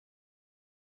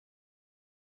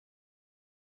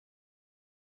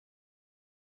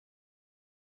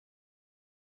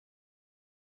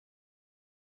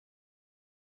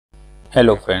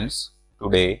Hello friends,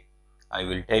 today I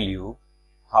will tell you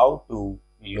how to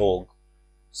log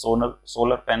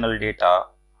solar panel data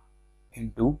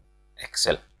into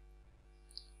Excel.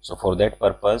 So for that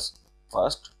purpose,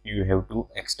 first you have to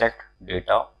extract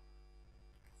data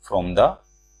from the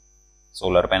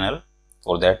solar panel.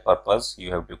 For that purpose,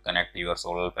 you have to connect your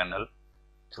solar panel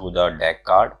through the DAC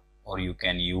card, or you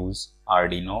can use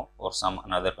Arduino or some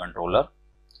another controller.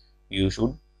 You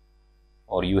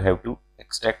have to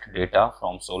extract data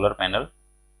from solar panel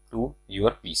to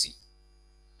your PC.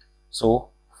 So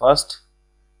first,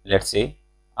 let's say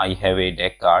I have a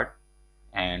DAC card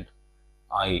and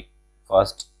I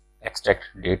first extract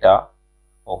data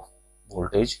of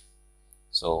voltage.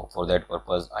 So for that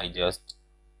purpose, I just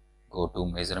go to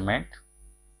measurement,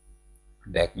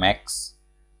 DAC max.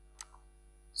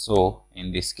 So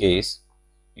in this case,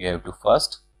 you have to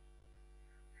first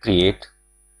create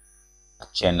a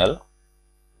channel.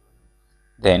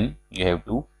 Then you have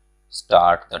to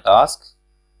start the task,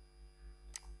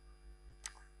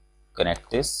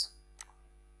 connect this.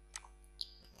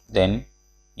 Then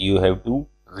you have to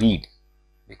read,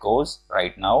 because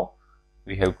right now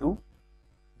we have to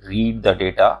read the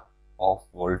data of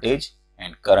voltage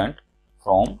and current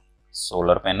from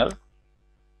solar panel.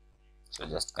 So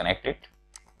just connect it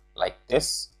like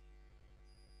this.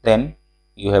 Then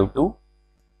you have to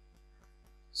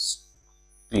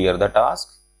clear the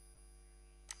task,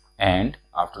 and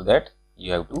after that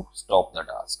you have to stop the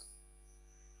task.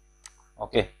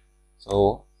 Okay,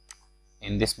 so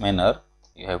in this manner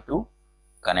you have to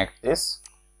connect this.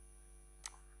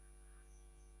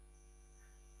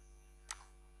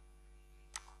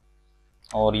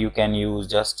 Or you can use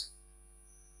just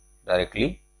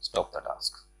directly stop the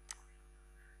task.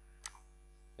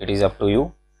 It is up to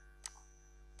you.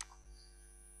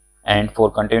 And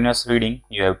for continuous reading,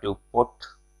 you have to put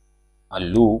a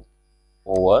loop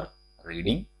over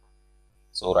reading.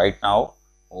 So right now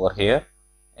over here,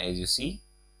 as you see,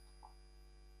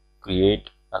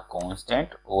 create a constant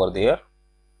over there,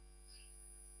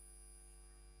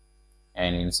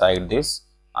 and inside this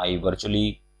I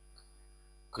virtually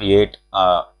create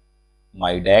my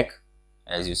DAC,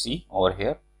 as you see over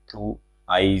here, through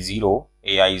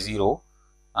AI0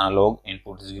 analog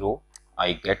input 0,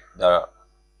 I get the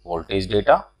voltage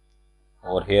data.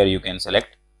 Over here you can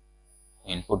select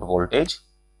input voltage,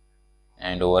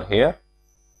 and over here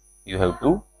you have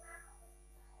to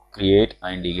create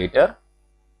an indicator.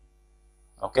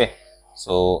 Okay,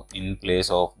 so in place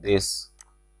of this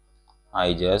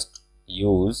I just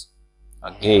use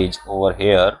a gauge over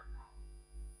here.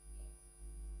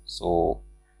 So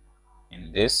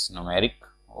in this numeric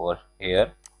over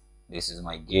here, this is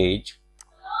my gauge.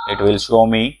 It will show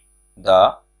me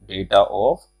the data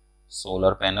of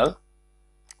solar panel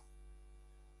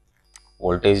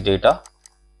voltage data,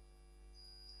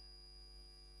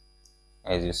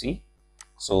 as you see.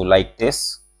 So like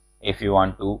this, if you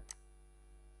want to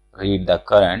read the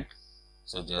current,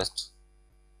 so just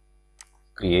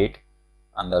create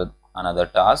another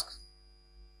task.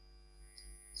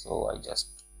 So I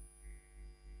just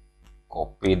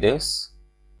copy this,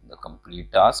 the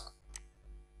complete task,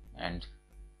 and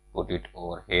put it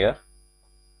over here,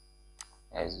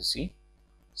 as you see.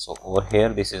 So over here,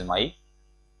 this is my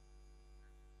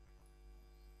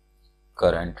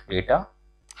current data.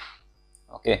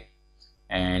 Okay,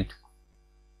 and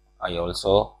I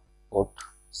also put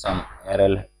some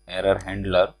error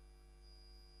handler,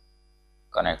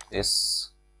 connect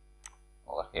this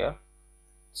over here.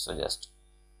 So just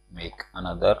make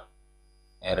another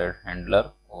error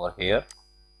handler over here,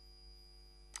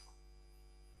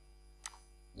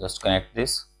 just connect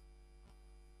this.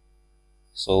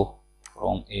 So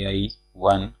from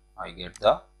AI1 I get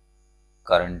the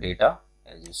current data,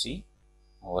 as you see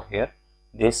over here.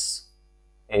 This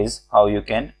is how you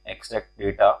can extract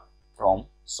data from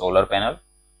solar panel.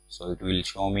 So it will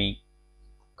show me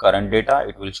current data,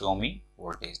 it will show me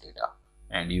voltage data,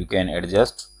 and you can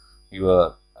adjust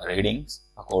your readings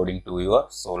according to your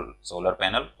solar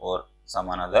panel or some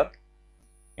another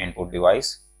input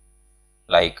device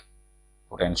like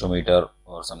potentiometer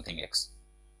or something else,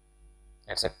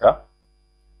 etc.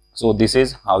 So this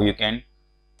is how you can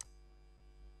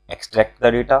extract the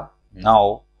data.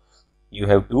 Now you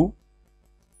have to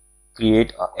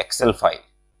create an Excel file.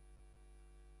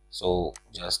 So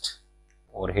just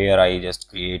over here I just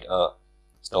create a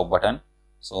stop button.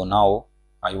 So now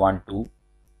I want to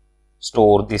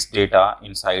store this data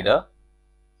inside a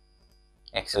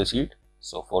Excel sheet.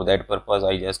 So for that purpose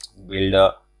I just build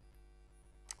a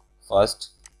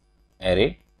first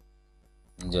array,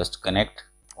 just connect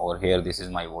over here. This is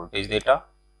my voltage data,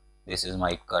 this is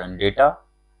my current data,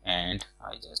 and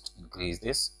I just increase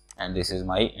this, and this is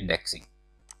my indexing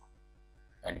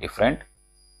at different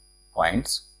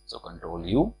points. So Control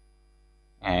U,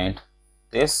 and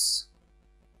this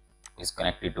is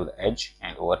connected to the edge,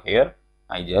 and over here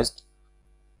I just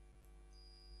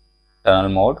tunnel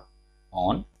mode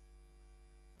on.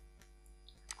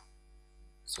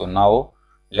 So now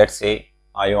let's say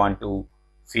I want to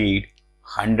feed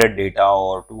 100 data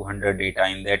or 200 data.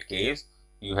 In that case,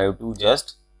 you have to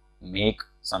just make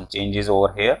some changes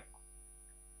over here.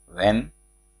 When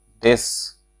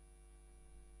this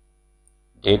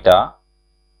data,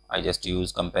 I just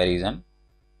use comparison,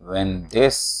 when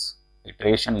this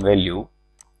iteration value,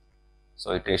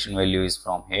 so iteration value is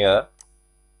from here,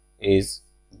 is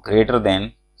greater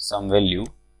than some value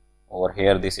over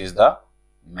here, this is the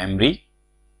memory,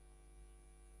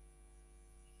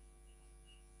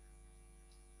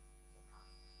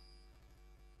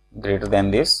 greater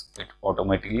than this, it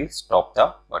automatically stop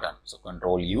the button. So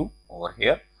Control U over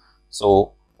here.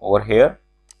 So over here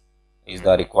is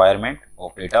the requirement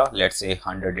of data. Let's say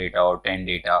 100 data or 10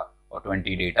 data or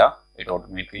 20 data, it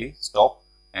automatically stop,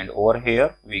 and over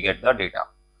here we get the data.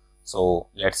 So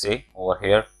let's say over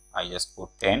here I just put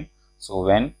 10. So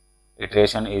when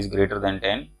iteration is greater than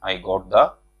 10, I got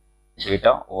the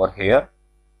data over here,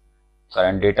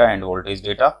 current data and voltage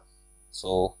data.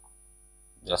 So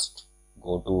just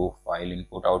go to file,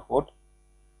 input, output,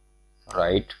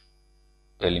 write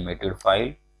telemetry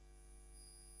file,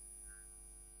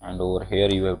 and over here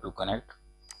you have to connect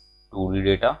 2D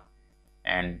data,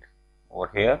 and over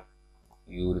here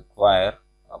you require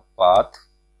a path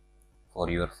for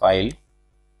your file,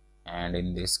 and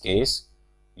in this case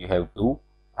you have to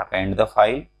append the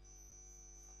file,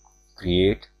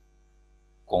 create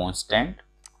constant,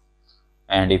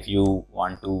 and if you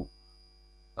want to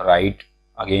write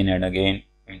again and again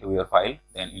into your file,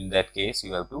 then in that case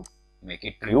you have to make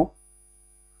it true.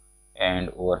 And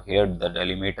over here the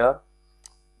delimiter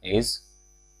is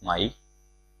my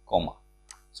comma.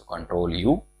 So Control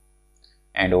U,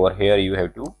 and over here you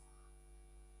have to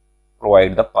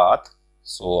provide the path.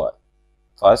 So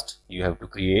first you have to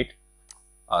create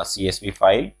a CSV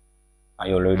file.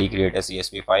 I already created a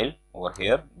CSV file over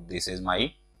here. This is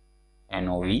my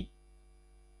nov.csv.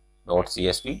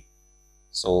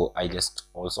 So I just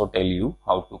also tell you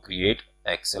how to create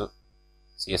Excel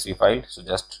CSV file. So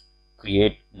just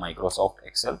create Microsoft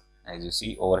Excel. As you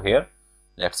see over here,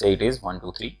 let's say it is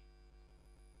 123.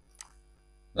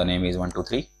 The name is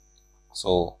 123.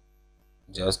 So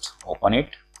just open it,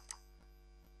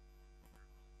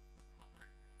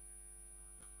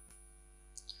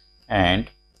 and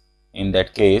in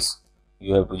that case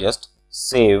you have to just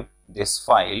save this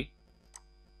file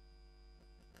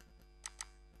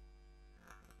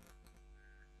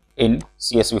in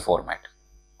CSV format,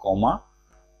 comma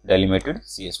delimited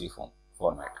CSV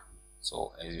format.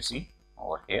 So as you see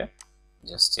over here,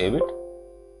 just save it.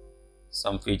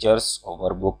 Some features of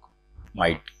workbook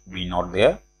might be not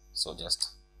there, so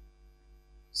just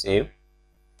save,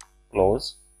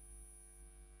 close.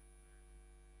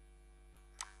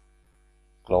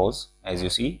 As you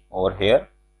see over here,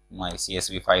 my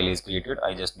CSV file is created.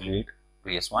 I just delete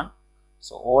previous one.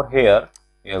 So over here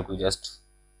you have to just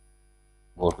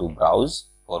go to browse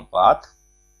for path,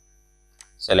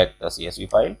 select the CSV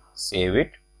file, save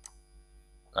it,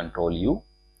 Control U.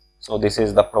 So this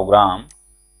is the program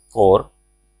for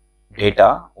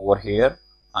data over here,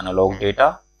 analog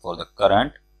data for the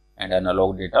current and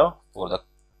analog data for the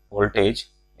voltage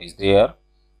is there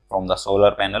from the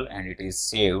solar panel, and it is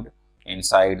saved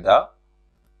inside the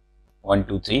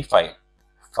 123 file.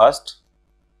 First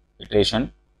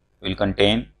iteration will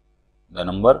contain the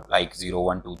number like 0,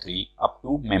 1, 2, 3 up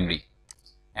to memory,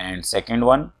 and second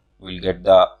one will get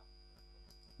the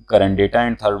current data,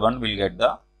 and third one will get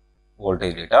the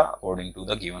voltage data according to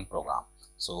the given program.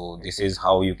 So this is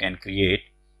how you can create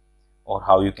or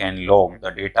how you can log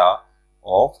the data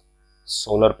of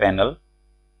solar panel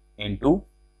into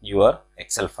your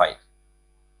Excel file.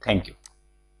 Thank you.